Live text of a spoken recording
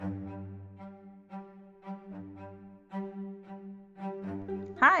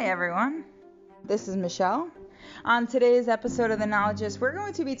Hi everyone, this is Michelle. On today's episode of The Knowledgist, we're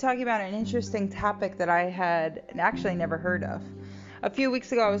going to be talking about an interesting topic that I had actually never heard of. A few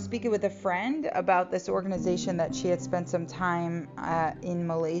weeks ago, I was speaking with a friend about this organization that she had spent some time in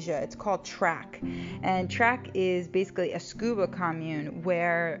Malaysia. It's called TRAC, and TRAC is basically a scuba commune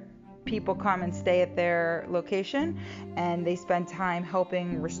where people come and stay at their location, and they spend time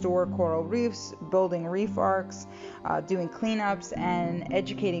helping restore coral reefs, building reef arcs, doing cleanups, and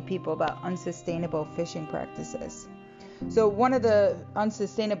educating people about unsustainable fishing practices. So one of the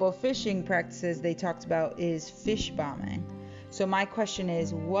unsustainable fishing practices they talked about is fish bombing. So my question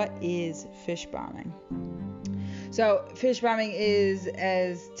is, what is fish bombing? So fish bombing is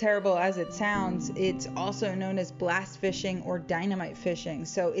as terrible as it sounds. It's also known as blast fishing or dynamite fishing.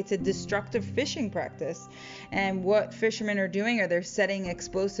 So it's a destructive fishing practice. And what fishermen are doing are they're setting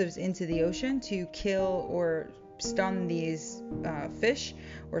explosives into the ocean to kill or stun these fish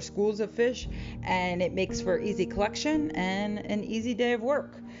or schools of fish, and it makes for easy collection and an easy day of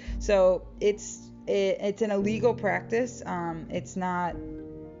work. So it's an illegal practice. It's not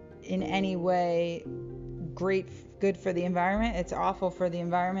in any way good for the environment. It's awful for the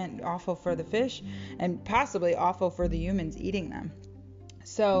environment, awful for the fish, and possibly awful for the humans eating them.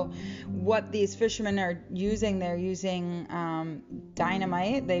 So what these fishermen are using, they're using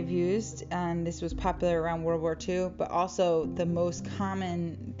dynamite they've used, and this was popular around World War II, but also the most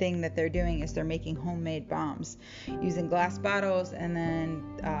common thing that they're doing is they're making homemade bombs using glass bottles and then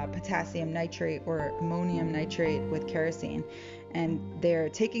potassium nitrate or ammonium nitrate with kerosene. And they're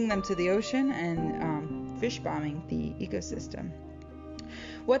taking them to the ocean and fish bombing the ecosystem.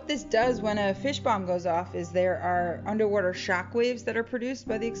 What this does when a fish bomb goes off is there are underwater shock waves that are produced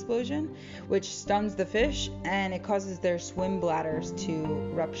by the explosion, which stuns the fish and it causes their swim bladders to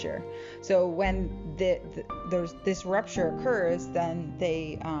rupture. So when this rupture occurs, then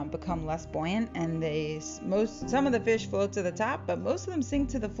they become less buoyant, and some of the fish float to the top, but most of them sink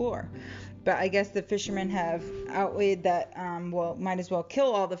to the floor. But I guess the fishermen have outweighed that, might as well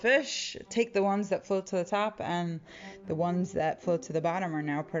kill all the fish, take the ones that float to the top, and the ones that float to the bottom are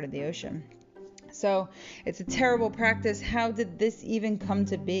now part of the ocean. So it's a terrible practice. How did this even come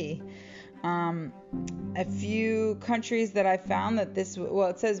to be? A few countries that I found that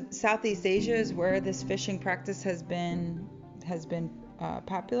it says Southeast Asia is where this fishing practice has been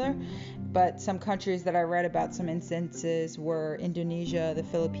popular, but some countries that I read about some instances were Indonesia, the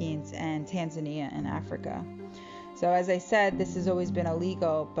Philippines, and Tanzania in Africa. So as I said, this has always been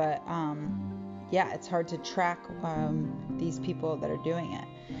illegal, but it's hard to track these people that are doing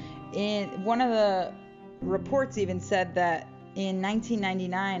it. One of the reports even said that in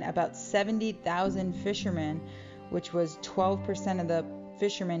 1999, about 70,000 fishermen, which was 12% of the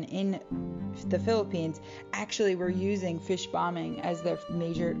fishermen in the Philippines, actually were using fish bombing as their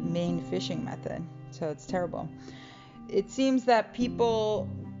main fishing method. So it's terrible. It seems that people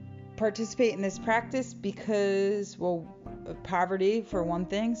participate in this practice because, of poverty for one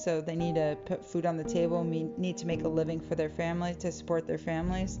thing. So they need to put food on the table, need to make a living for their family, to support their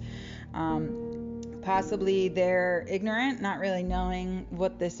families. Possibly they're ignorant, not really knowing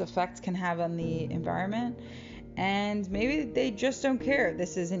what this effect can have on the environment. And maybe they just don't care.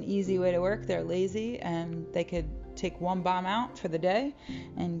 This is an easy way to work. They're lazy, and they could take one bomb out for the day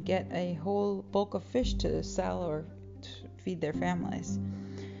and get a whole bulk of fish to sell or to feed their families.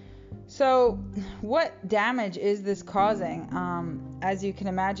 So what damage is this causing? As you can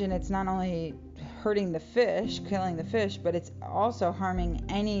imagine, it's not only hurting the fish, killing the fish, but it's also harming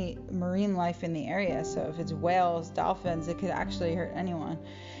any marine life in the area. So if it's whales, dolphins, it could actually hurt anyone.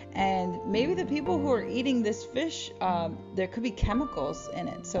 And maybe the people who are eating this fish, there could be chemicals in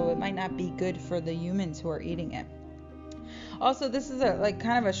it, so it might not be good for the humans who are eating it. Also, this is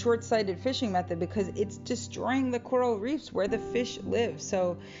kind of a short-sighted fishing method because it's destroying the coral reefs where the fish live.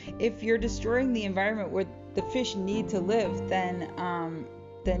 So if you're destroying the environment where the fish need to live, then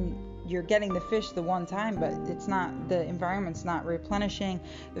you're getting the fish the one time, but the environment's not replenishing.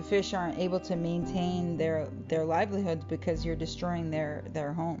 The fish aren't able to maintain their livelihoods because you're destroying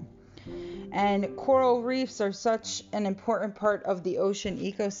their home. And coral reefs are such an important part of the ocean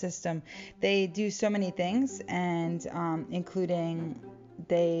ecosystem. They do so many things, and including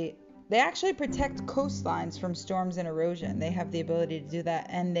they actually protect coastlines from storms and erosion. They have the ability to do that,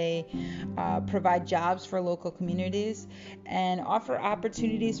 and they provide jobs for local communities and offer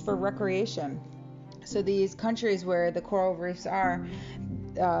opportunities for recreation. So these countries where the coral reefs are,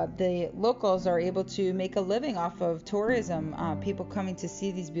 the locals are able to make a living off of tourism, people coming to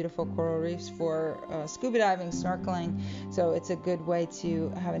see these beautiful coral reefs for scuba diving, snorkeling. So it's a good way to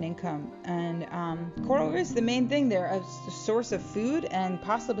have an income. And coral reefs, the main thing, they're a source of food and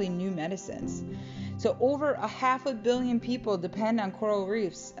possibly new medicines. So over 500 million people depend on coral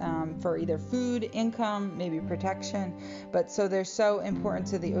reefs for either food, income, maybe protection. But so they're so important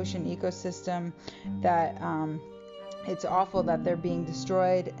to the ocean ecosystem that it's awful that they're being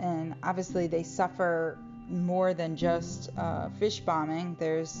destroyed. And obviously they suffer more than just fish bombing.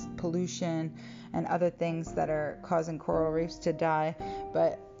 There's pollution and other things that are causing coral reefs to die.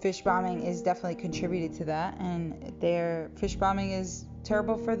 But fish bombing is definitely contributed to that. And fish bombing is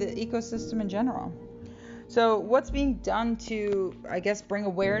terrible for the ecosystem in general. So what's being done to, I guess, bring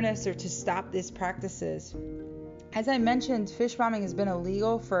awareness or to stop these practices? As I mentioned, fish bombing has been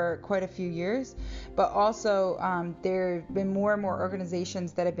illegal for quite a few years, but also there have been more and more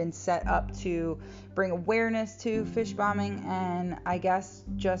organizations that have been set up to bring awareness to fish bombing and I guess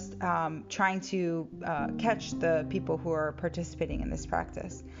just trying to catch the people who are participating in this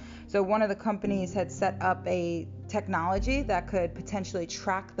practice. So one of the companies had set up a technology that could potentially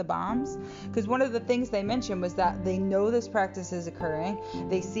track the bombs, because one of the things they mentioned was that they know this practice is occurring.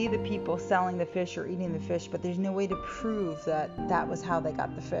 They see the people selling the fish or eating the fish, but there's no way to prove that that was how they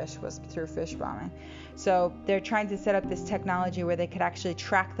got the fish, was through fish bombing. So they're trying to set up this technology where they could actually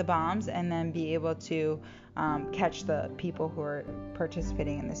track the bombs and then be able to catch the people who are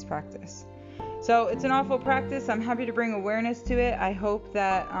participating in this practice. So it's an awful practice. I'm happy to bring awareness to it. I hope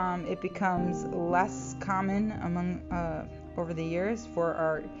that it becomes less common over the years for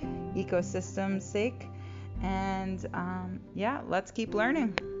our ecosystem's sake. And let's keep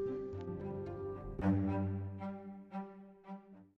learning.